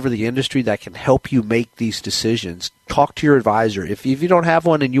all over the industry that can help you make these decisions. Talk to your advisor. If you don't have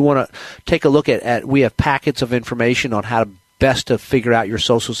one and you want to take a look at we have packets of information on how best to figure out your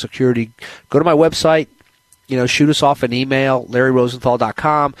Social Security, go to my website. Shoot us off an email,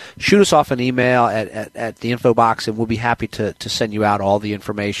 LarryRosenthal.com. Shoot us off an email at the info box, and we'll be happy to send you out all the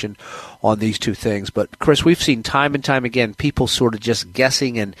information on these two things. But, Chris, we've seen time and time again people sort of just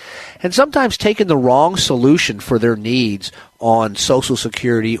guessing and sometimes taking the wrong solution for their needs on Social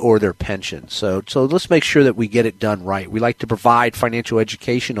Security or their pension. So let's make sure that we get it done right. We like to provide financial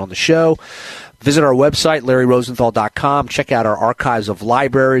education on the show. Visit our website, LarryRosenthal.com. Check out our archives of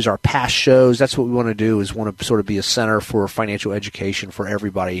libraries, our past shows. That's what we want to do, is want to sort of be a center for financial education for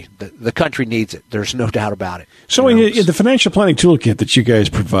everybody. The country needs it. There's no doubt about it. So in the financial planning toolkit that you guys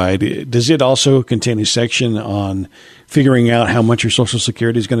provide, does it also contain a section on figuring out how much your Social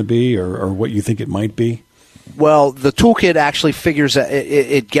Security is going to be or what you think it might be? Well, the toolkit actually figures that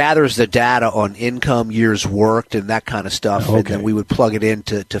it gathers the data on income, years worked, and that kind of stuff, and then we would plug it in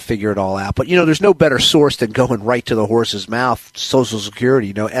to figure it all out. But, there's no better source than going right to the horse's mouth, Social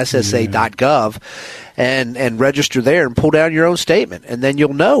Security, SSA.gov, and register there and pull down your own statement, and then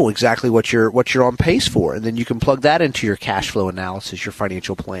you'll know exactly what you're on pace for, and then you can plug that into your cash flow analysis, your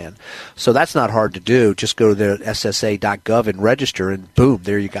financial plan. So that's not hard to do. Just go to the SSA.gov and register, and boom,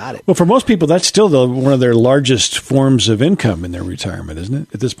 there you got it. Well, for most people, that's still one of their largest forms of income in their retirement, isn't it,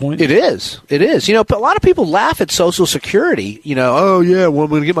 at this point? It is. But a lot of people laugh at Social Security. Oh, yeah, well, I'm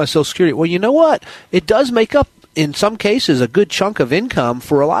going to get my Social Security. Well, you know what? It does make up, in some cases, a good chunk of income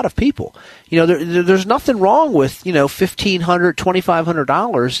for a lot of people. There's nothing wrong with, $1,500,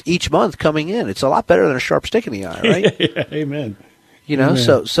 $2,500 each month coming in. It's a lot better than a sharp stick in the eye, right? Yeah, amen.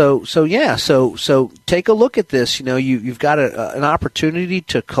 So take a look at this. You've got an opportunity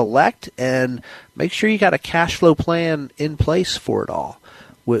to collect, and make sure you got a cash flow plan in place for it all.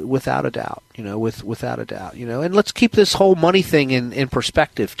 Without a doubt, without a doubt, and let's keep this whole money thing in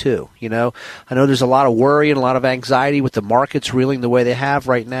perspective too. I know there's a lot of worry and a lot of anxiety with the markets reeling the way they have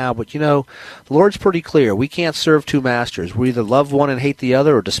right now, but the Lord's pretty clear. We can't serve two masters. We either love one and hate the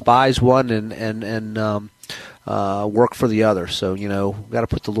other, or despise one and work for the other. So, we've got to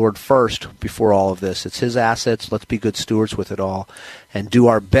put the Lord first before all of this. It's His assets. Let's be good stewards with it all and do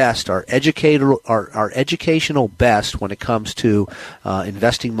our best, our educational best when it comes to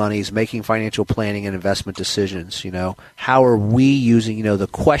investing monies, making financial planning and investment decisions. How are we using, the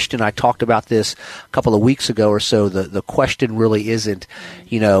question, I talked about this a couple of weeks ago or so, the question really isn't,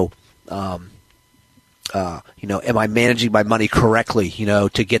 am I managing my money correctly,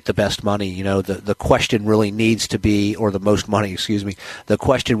 to get the best money? The question really needs to be, or the most money, the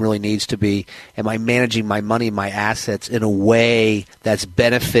question really needs to be, am I managing my money, my assets in a way that's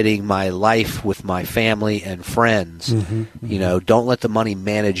benefiting my life with my family and friends? Mm-hmm. Don't let the money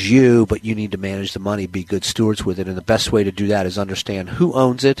manage you, but you need to manage the money, be good stewards with it. And the best way to do that is understand who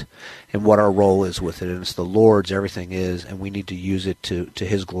owns it and what our role is with it. And it's the Lord's, everything is, and we need to use it to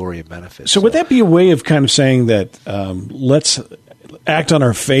His glory and benefit. So would that be a way of kind of saying that let's act on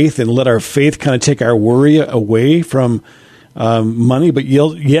our faith and let our faith kind of take our worry away from money, but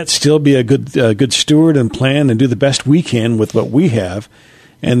yet still be a good steward and plan and do the best we can with what we have,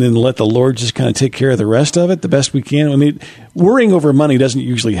 and then let the Lord just kind of take care of the rest of it the best we can? I mean, worrying over money doesn't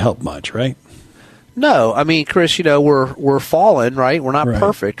usually help much, right? No, I mean, Chris, we're fallen, right? We're not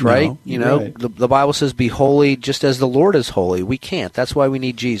perfect, right? No, right. The Bible says, "Be holy, just as the Lord is holy." We can't. That's why we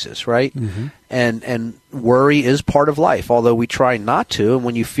need Jesus, right? Mm-hmm. And worry is part of life, although we try not to. And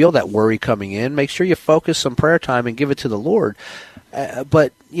when you feel that worry coming in, make sure you focus some prayer time and give it to the Lord.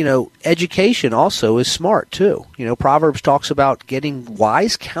 But education also is smart too. Proverbs talks about getting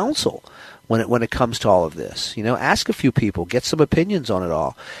wise counsel when it comes to all of this. Ask a few people, get some opinions on it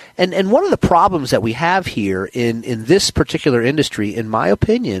all. And one of the problems that we have here in this particular industry, in my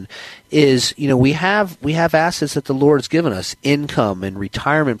opinion, is we have assets that the Lord's given us, income and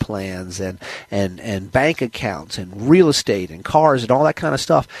retirement plans and bank accounts and real estate and cars and all that kind of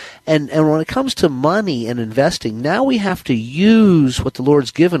stuff. And when it comes to money and investing, now we have to use what the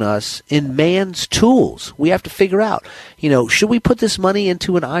Lord's given us in man's tools. We have to figure out, should we put this money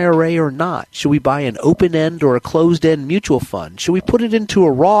into an IRA or not? not? Should we buy an open-end or a closed-end mutual fund? Should we put it into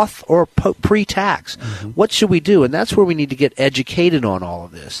a Roth or pre-tax? What should we do? And that's where we need to get educated on all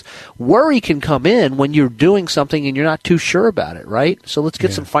of this. Worry can come in when you're doing something and you're not too sure about it, right? So let's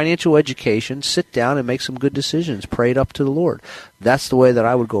get some financial education, sit down and make some good decisions, pray it up to the Lord. That's the way that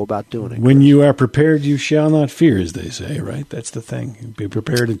I would go about doing it. When you are prepared, you shall not fear, as they say, right? That's the thing. Be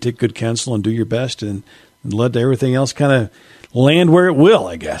prepared and take good counsel and do your best and let everything else kind of land where it will,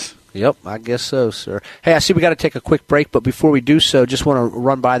 I guess. Yep, I guess so, sir. Hey, I see we got to take a quick break, but before we do so, just want to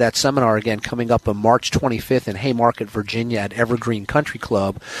run by that seminar again coming up on March 25th in Haymarket, Virginia at Evergreen Country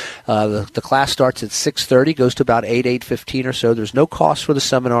Club. The class starts at 6:30, goes to about 8:15 or so. There's no cost for the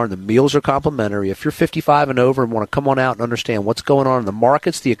seminar, and the meals are complimentary. If you're 55 and over and want to come on out and understand what's going on in the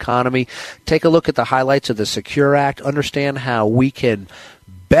markets, the economy, take a look at the highlights of the Secure Act, understand how we can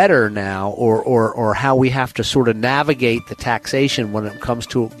better now, or how we have to sort of navigate the taxation when it comes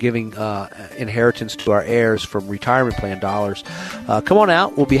to giving inheritance to our heirs from retirement plan dollars. Come on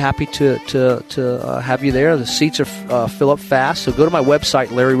out. We'll be happy to have you there. The seats are fill up fast. So go to my website,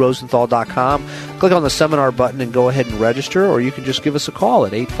 LarryRosenthal.com. Click on the seminar button and go ahead and register, or you can just give us a call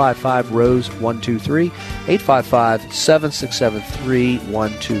at 855-ROSE-123,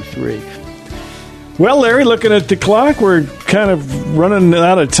 855-767-3123. Well, Larry, looking at the clock, we're kind of running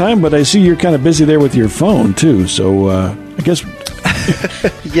out of time, but I see you're kind of busy there with your phone, too. So I guess...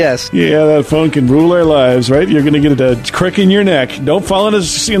 Yes. Yeah, that phone can rule our lives, right? You're going to get a crick in your neck. Don't fall in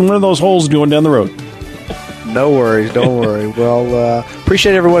one of those holes going down the road. No worries. Don't worry. Well,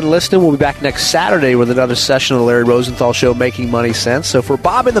 appreciate everyone listening. We'll be back next Saturday with another session of the Larry Rosenthal Show, Making Money Sense. So for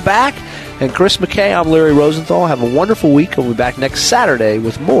Bob in the back and Chris McKay, I'm Larry Rosenthal. Have a wonderful week. We'll be back next Saturday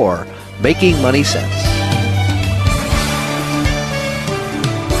with more Making Money Sense.